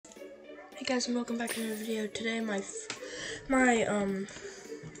Hey guys, and welcome back to another video. Today my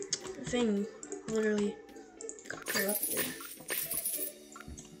thing literally got corrupted,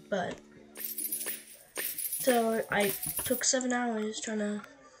 but so I took 7 hours trying to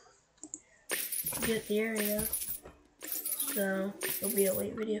get the area, so it'll be a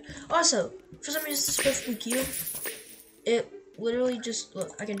late video. Also, for some reason it's supposed to be cute. It literally just,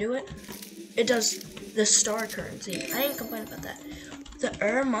 look, I can do it. It does the star currency. I ain't complaining about that.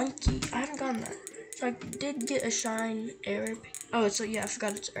 The monkey, I haven't gotten that. So I did get a shine error. Oh, so yeah, I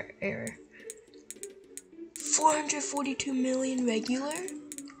forgot it's error. 442 million regular?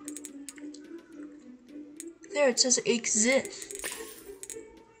 There, it says exists.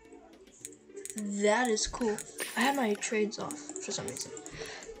 That is cool. I had my trades off for some reason,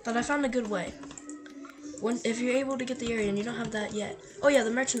 but I found a good way. If you're able to get the area and you don't have that yet. Oh yeah, the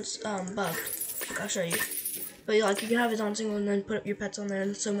merchant's bugged. Look, I'll show you. But like, you can have it on single and then put up your pets on there,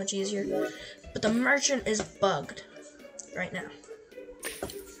 and it's so much easier. But the merchant is bugged right now.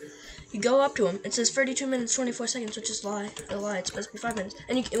 You go up to him. It says 32 minutes 24 seconds, which is a lie. It's supposed to be 5 minutes.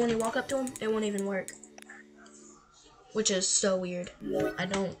 And when you walk up to him, it won't even work, which is so weird. I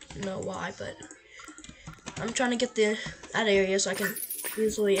don't know why, but I'm trying to get that area so I can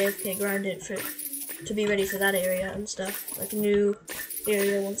easily AFK grind it to be ready for that area and stuff. Like a new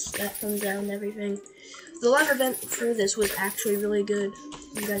area once that comes down and everything. The live event for this was actually really good.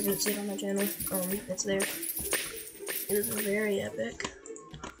 You guys didn't see it on my channel. It's there. It was very epic.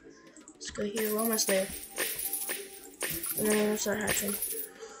 Let's go here. We're almost there. And then we'll start hatching.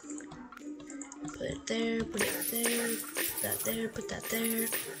 Put it there, put it there, put that there, put that there.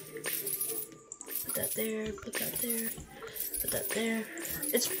 Put that there, put that there, put that there.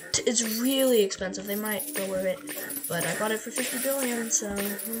 It's really expensive. They might lower it, but I got it for 50 billion, so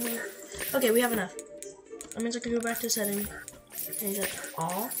okay, we have enough. That means I can go back to setting, change that to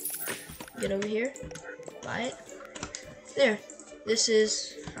all, get over here, buy it. There. This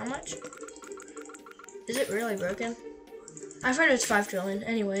is how much? Is it really broken? I've heard it's 5 trillion.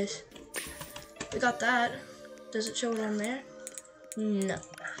 Anyways, we got that. Does it show it on there? No.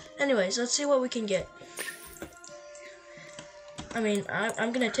 Anyways, let's see what we can get. I mean,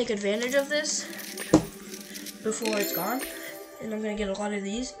 I'm gonna take advantage of this before it's gone, and I'm gonna get a lot of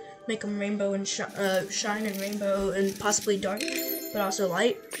these, make them rainbow and shine and rainbow and possibly dark, but also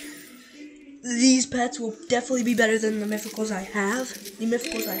light. These pets will definitely be better than the mythicals I have. The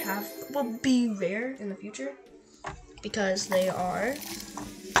mythicals I have will be rare in the future because they are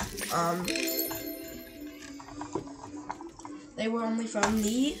they were only from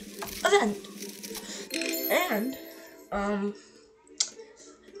the event. And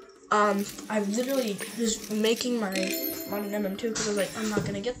I literally was making my modern MM2 because I was like, I'm not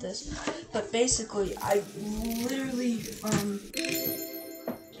gonna get this. But basically, I literally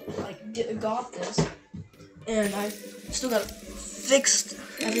got this, and I still got fixed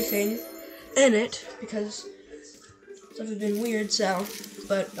everything in it because stuff has been weird. So,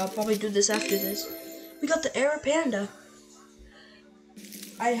 but I'll probably do this after this. We got the Era Panda.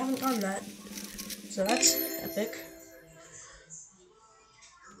 I haven't gotten that, so that's epic.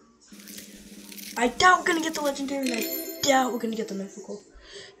 I doubt we're gonna get the legendary, and I doubt we're gonna get the mythical.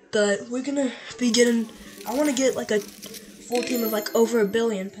 But we're gonna be getting, I wanna get like a full team of like over 1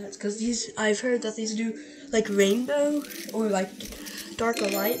 billion pets, because these, I've heard that these do like rainbow or like dark or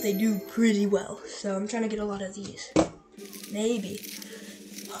light, they do pretty well. So I'm trying to get a lot of these. Maybe.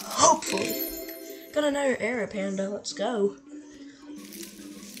 Hopefully. Got another Era Panda, let's go.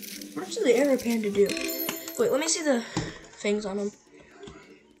 What does the Era Panda do? Wait, let me see the things on him.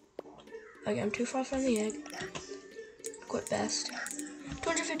 Okay, I'm too far from the egg. Quit best.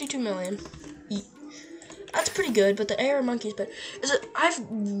 252 million. That's pretty good, but the Era Monkey's better. Is it?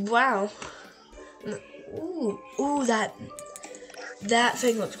 Wow. Ooh, that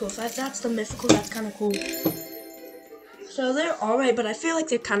thing looks cool. So that's the mythical. That's kind of cool. So they're alright, but I feel like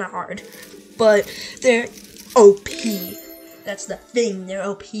they're kind of hard. But they're OP. That's the thing. They're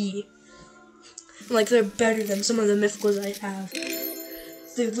OP. Like, they're better than some of the mythicals I have.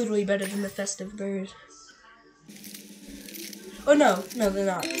 They're literally better than the festive birds. Oh no, they're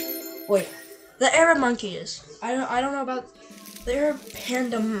not. Wait, the Era Monkey is. I don't know about the Era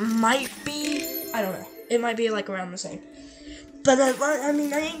Panda. Might be. I don't know. It might be like around the same. But I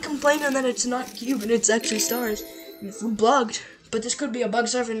mean, I ain't complaining that it's not cube and it's actually stars. It's bugged, but this could be a bug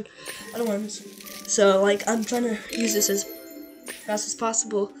serving other ones. So like, I'm trying to use this as fast as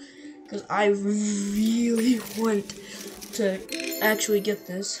possible because I really want to actually get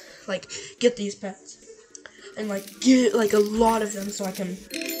this, like, get these pets, and like get like a lot of them so I can,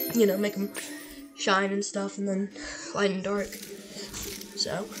 you know, make them shine and stuff, and then light and dark.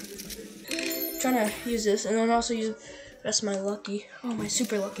 So trying to use this, and then also use that's my lucky. Oh, my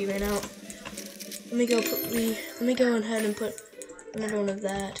super lucky ran out. Let me go ahead and put another one of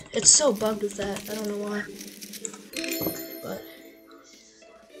that. It's so bugged with that. I don't know why. But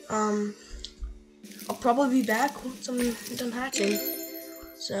I'll probably be back once I'm done hatching.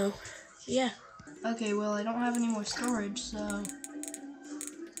 So yeah. Okay, well I don't have any more storage, so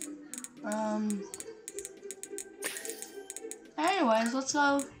anyways, let's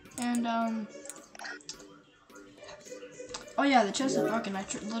go and oh yeah, the chest is broken. I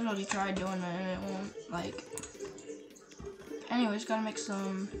literally tried doing it and it won't, like. Anyways, gotta make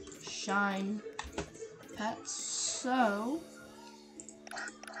some shine pets. So,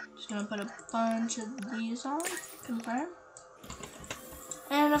 just gonna put a bunch of these on, confirm.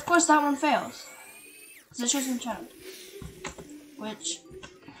 And of course that one fails. Because it's just enchanted. Which,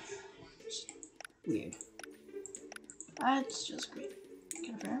 is weird. That's just great.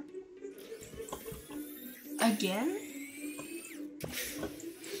 Confirm. Again?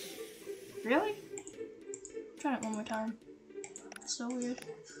 Really? Try it one more time. It's so weird.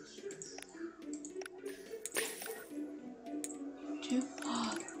 2.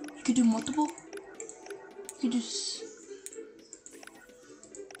 Oh, you could do multiple? You could do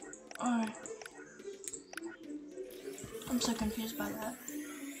alright. I'm so confused by that.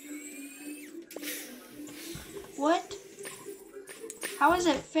 What? How is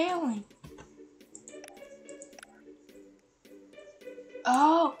it failing?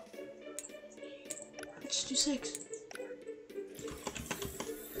 Oh! Let's do 6.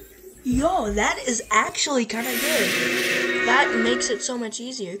 Yo, that is actually kind of good. That makes it so much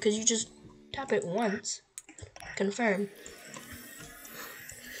easier because you just tap it once. Confirm.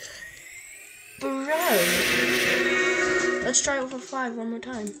 Bro. Let's try it for 5 one more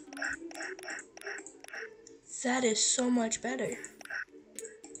time. That is so much better.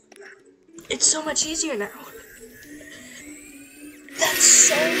 It's so much easier now. That's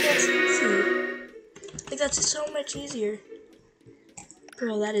so much easier. Like, that's so much easier.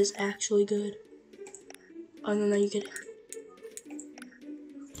 Bro, that is actually good. Oh, no, you get it.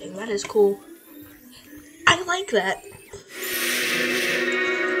 Dang, that is cool. I like that.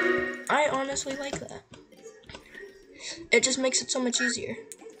 I honestly like that. It just makes it so much easier.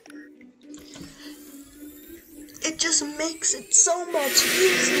 It just makes it so much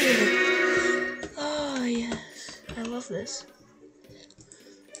easier. Oh, yes. I love this.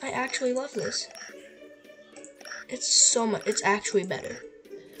 I actually love this. It's actually better.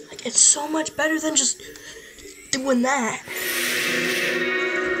 Like, it's so much better than just doing that.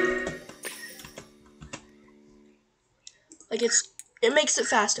 Like, it makes it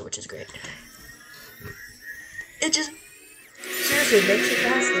faster, which is great. It just seriously makes it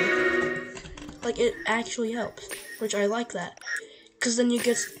faster. Like, it actually helps, which I like that. Cause then you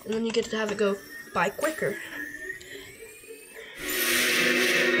get to have it go by quicker.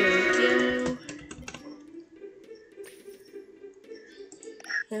 There we go.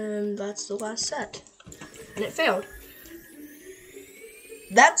 And that's the last set. And it failed.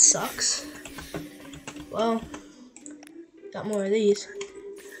 That sucks. Well, got more of these.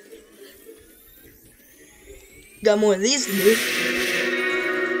 Got more of these to do.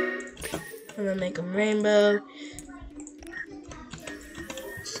 I'm gonna make them rainbow.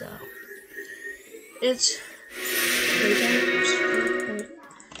 So, it's...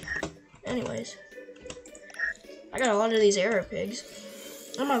 Anyways. I got a lot of these arrow pigs.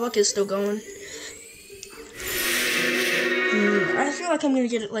 And my luck is still going. I feel like I'm gonna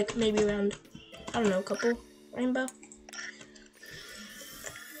get it like maybe around, I don't know, a couple rainbow.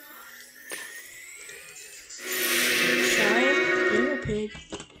 Shine, arrow pig.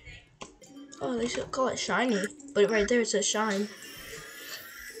 Oh, they should call it shiny, but right there it says shine.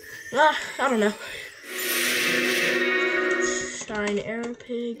 I don't know. Shine arrow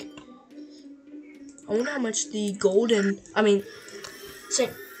pig. I wonder how much the golden,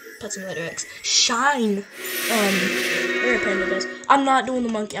 St. Pets and letter X. Shine. Arrow panda does. I'm not doing the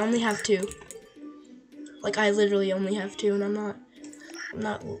monkey. I only have 2. Like, I literally only have 2, and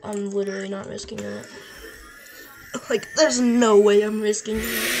I'm literally not risking that. Like, there's no way I'm risking that.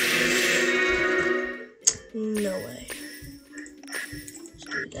 No way. Let's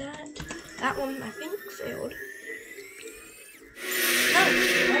do that. That one, I think, failed. No,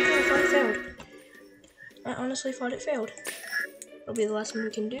 I thought it failed. I honestly thought it failed. That'll be the last one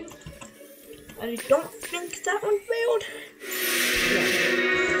we can do. I don't think that one failed.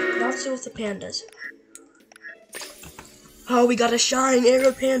 No. Let's see what the pandas. Oh, we got a shine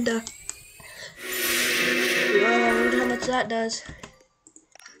arrow panda. Whoa, look how much that does.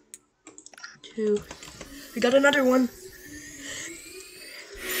 2. We got another one.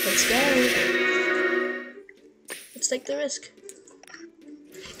 Let's go. take the risk.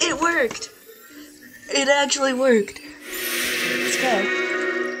 It worked! It actually worked. Let's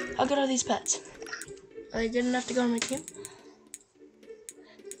go. How good are these pets? Are they good enough to go on my team?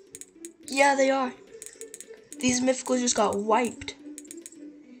 Yeah, they are. These mythicals just got wiped.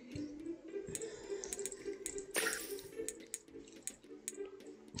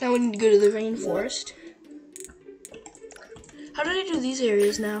 Now we need to go to the rainforest. How did I do these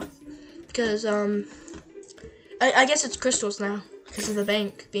areas now? Because, I guess it's crystals now. Because of the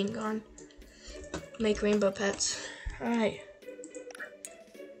bank being gone. Make rainbow pets. Alright.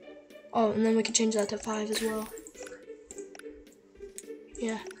 Oh, and then we can change that to 5 as well.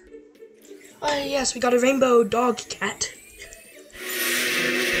 Yeah. Oh, yes, we got a rainbow dog cat.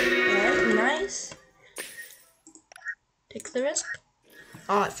 Alright, nice. Take the risk.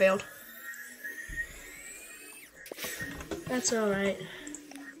 Oh, it failed. That's alright.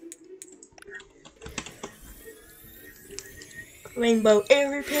 Rainbow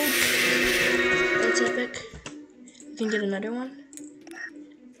airy pig. That's epic. We can get another one.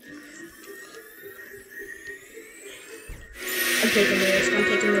 I'm taking the risk. I'm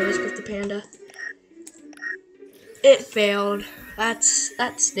taking the risk with the panda. It failed. That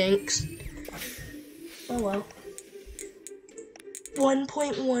stinks. Oh well.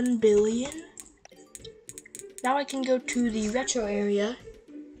 1.1 billion. Now I can go to the retro area.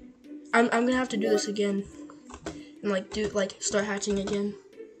 I'm gonna have to do this again. And start hatching again.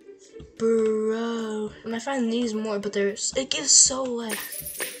 Bro. And I find these more, but it gives so less.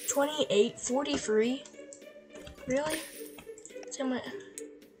 28, 43. Really? See how much?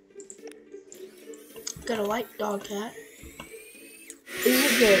 Got a light dog cat. Is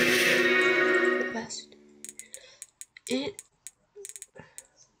it good? The best.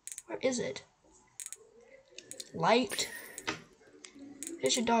 Where is it? Light.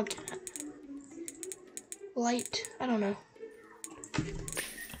 There's your dog cat. Light. I don't know.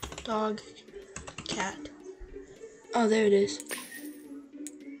 Dog cat. Oh, there it is.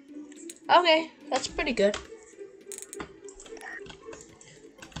 Okay, that's pretty good.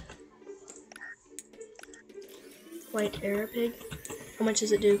 White Arab pig. How much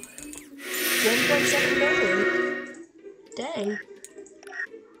does it do? 1.7 million. Dang.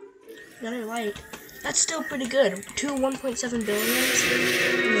 Another light. That's still pretty good. 1.7 billions.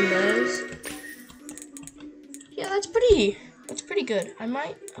 And then those. Yeah, that's pretty good. I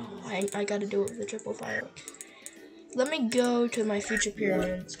might. Oh, I gotta do it with the triple fire. Let me go to my future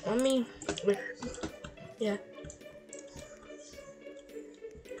pyramids. Wait. Yeah.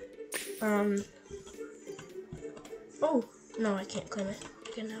 Oh, no, I can't claim it.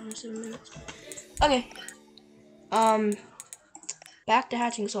 Okay, now in 7 minutes. Okay. Back to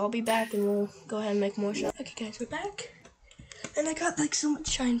hatching, so I'll be back and we'll go ahead and make more shots. Okay, guys, we're back. And I got like so much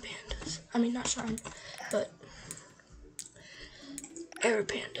shine pandas. I mean, not shine, but Arab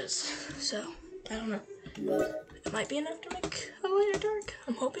pandas. So, I don't know. It might be enough to make a lighter dark.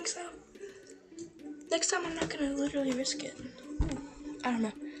 I'm hoping so. Next time, I'm not gonna literally risk it. I don't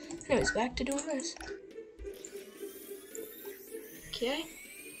know. Anyways, back to doing this. Okay.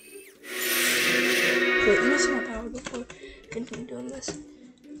 Wait, let me see my power before I continue doing this.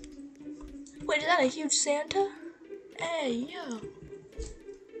 Wait, is that a huge Santa? Hey, yo.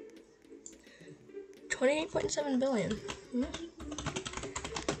 28.7 billion.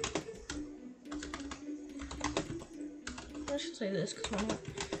 Let's just say this, because why not?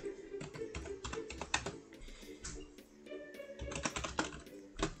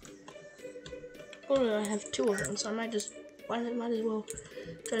 Well, I have 2 of them, so I might as well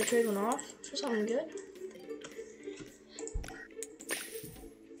try to trade one off for something good.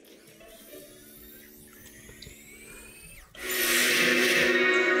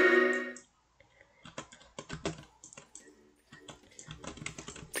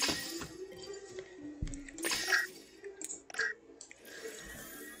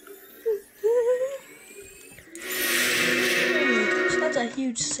 That's a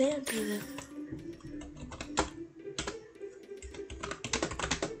huge Santa then.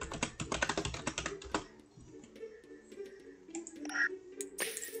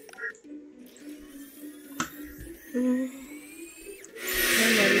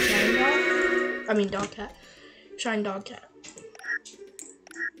 I mean dog cat. Shine dog cat.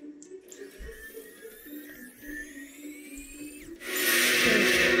 Okay.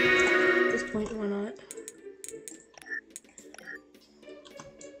 At this point, why not?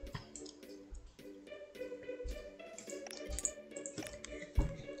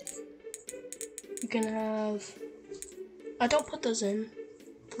 You can have. Don't put those in,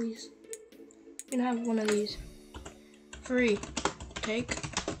 please. You can have one of these. Free. Take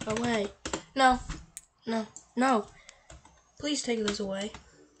away. No. No. No. Please take this away.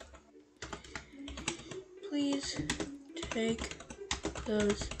 Please take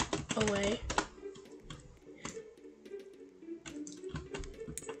those away.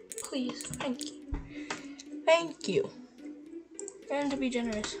 Please, thank you. Thank you. And to be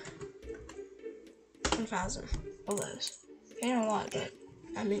generous, 1,000 of those. Ain't a lot, but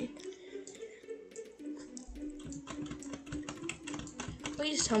I mean,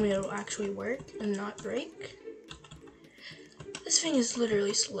 please tell me it'll actually work and not break. This thing is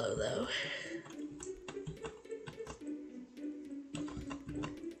literally slow though.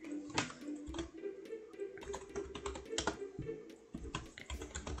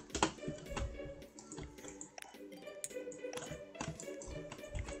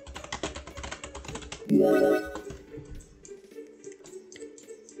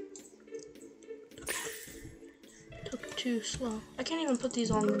 Took too slow. I can't even put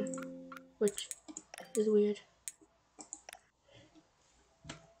these on them, which is weird.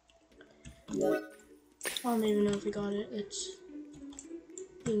 I don't even know if we got it. It's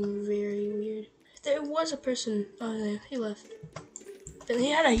being very weird. There was a person. Oh, yeah, he left. And he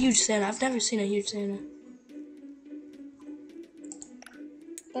had a huge Santa. I've never seen a huge Santa.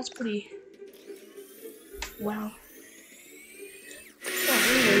 That's pretty. Wow. Oh,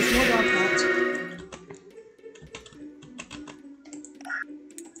 anyways, more dog pots.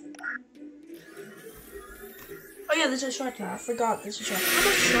 Oh yeah, this is shard now. I forgot this is shard. How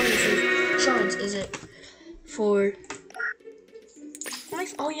much shards is it for?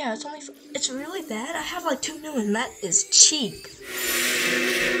 Oh yeah, it's only. It's really bad. I have like 2 million. That is cheap.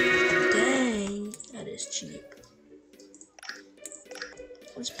 Dang, that is cheap.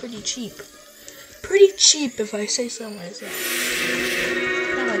 That's pretty cheap. Pretty cheap, if I say so myself.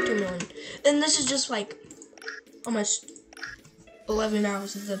 Not like 2 million. And this is just like almost 11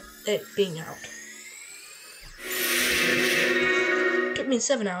 hours of it being out. Took me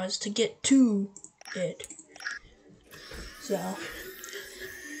 7 hours to get to it. So,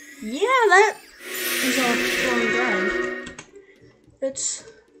 yeah, that is a long grind. It's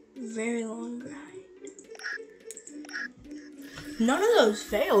a very long grind. None of those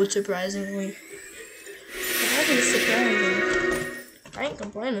failed, surprisingly. That is surprising. I ain't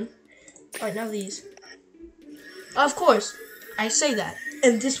complaining. Alright, now these. Of course, I say that,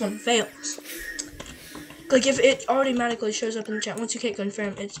 and this one fails. Like if it automatically shows up in the chat once you hit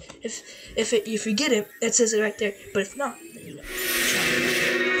confirm, it's if you get it, it says it right there. But if not, then you know.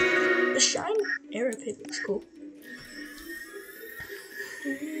 The shine arrow pig looks cool.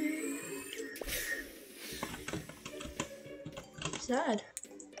 Sad.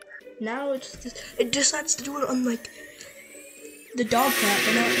 Now it decides to do it on like the dog cat,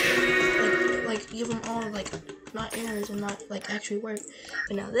 but not like give them all like not errors and not like actually work.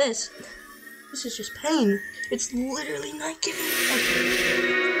 But now this is just pain. It's literally not giving me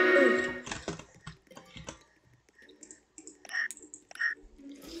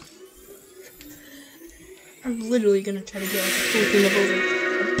I'm literally gonna try to get like a full thing of over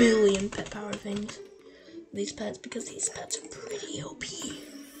 1 billion pet power things. These pets, because these pets are pretty OP.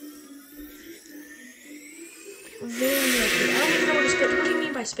 Very OP. I don't even know what a space. What do you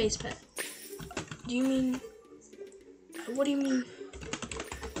mean by space pet? Do you mean? What do you mean?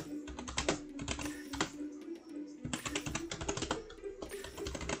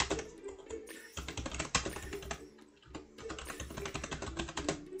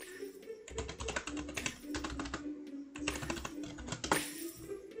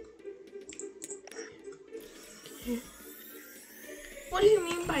 What do you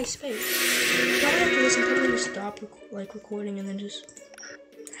mean by space? Probably have to listen. Probably just stop recording and then just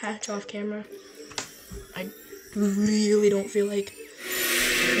hatch off camera. I really don't feel like.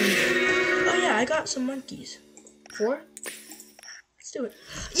 Oh yeah, I got some monkeys. 4? Let's do it.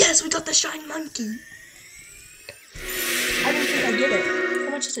 Yes, we got the shine monkey. I didn't think I'd get it.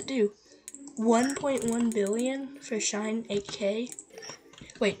 How much does it do? 1.1 billion for shine 8K.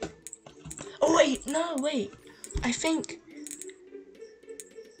 Wait. Oh wait, no wait. I think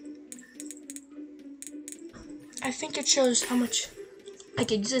it shows how much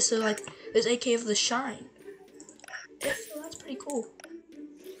like exists. So like there's 8K of the shine. So that's pretty cool.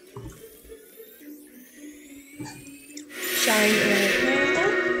 Shine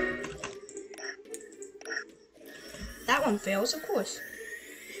that one fails, of course.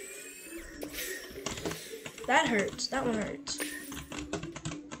 That hurts. That one hurts.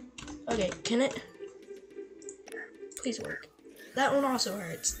 Okay, can it please work? That one also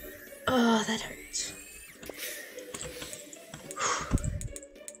hurts. Oh, that hurts.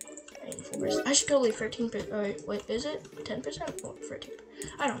 I should totally 13%. Oh, wait, is it 10% or 13%?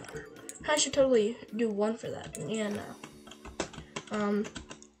 I don't know. I should totally do 1 for that. Yeah, no.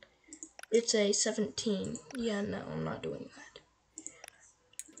 It's a 17. Yeah, no, I'm not doing that.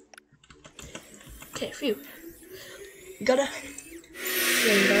 Okay, phew. We got a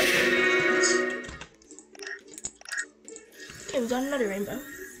rainbow. Okay, we got another rainbow.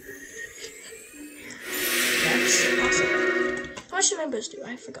 That's awesome. How much do rainbows do?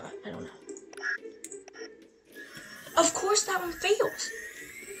 I forgot. I don't know. Of course that one fails.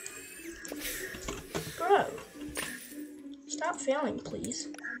 Bro. Stop failing, please.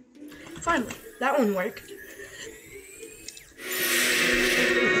 Finally, that one worked.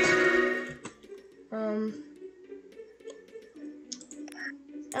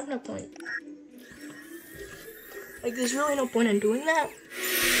 I have no point. Like, there's really no point in doing that.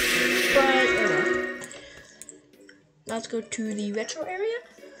 But, let's go to the retro area.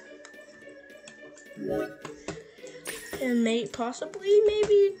 And maybe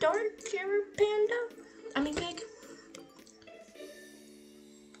dark hair panda? I mean pig.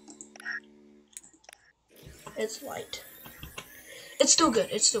 It's light. It's still good.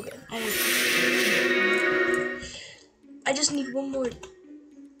 It's still good. I just need one more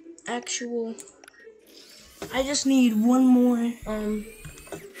actual. I just need one more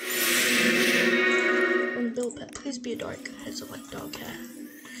one build pet. Please be a dark. It's a like dog cat.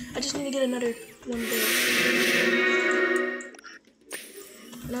 I just need to get another one build.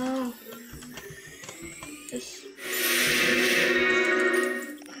 No. Just.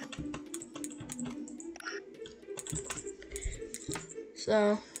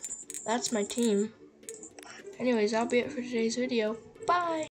 So, that's my team. Anyways, that'll be it for today's video. Bye!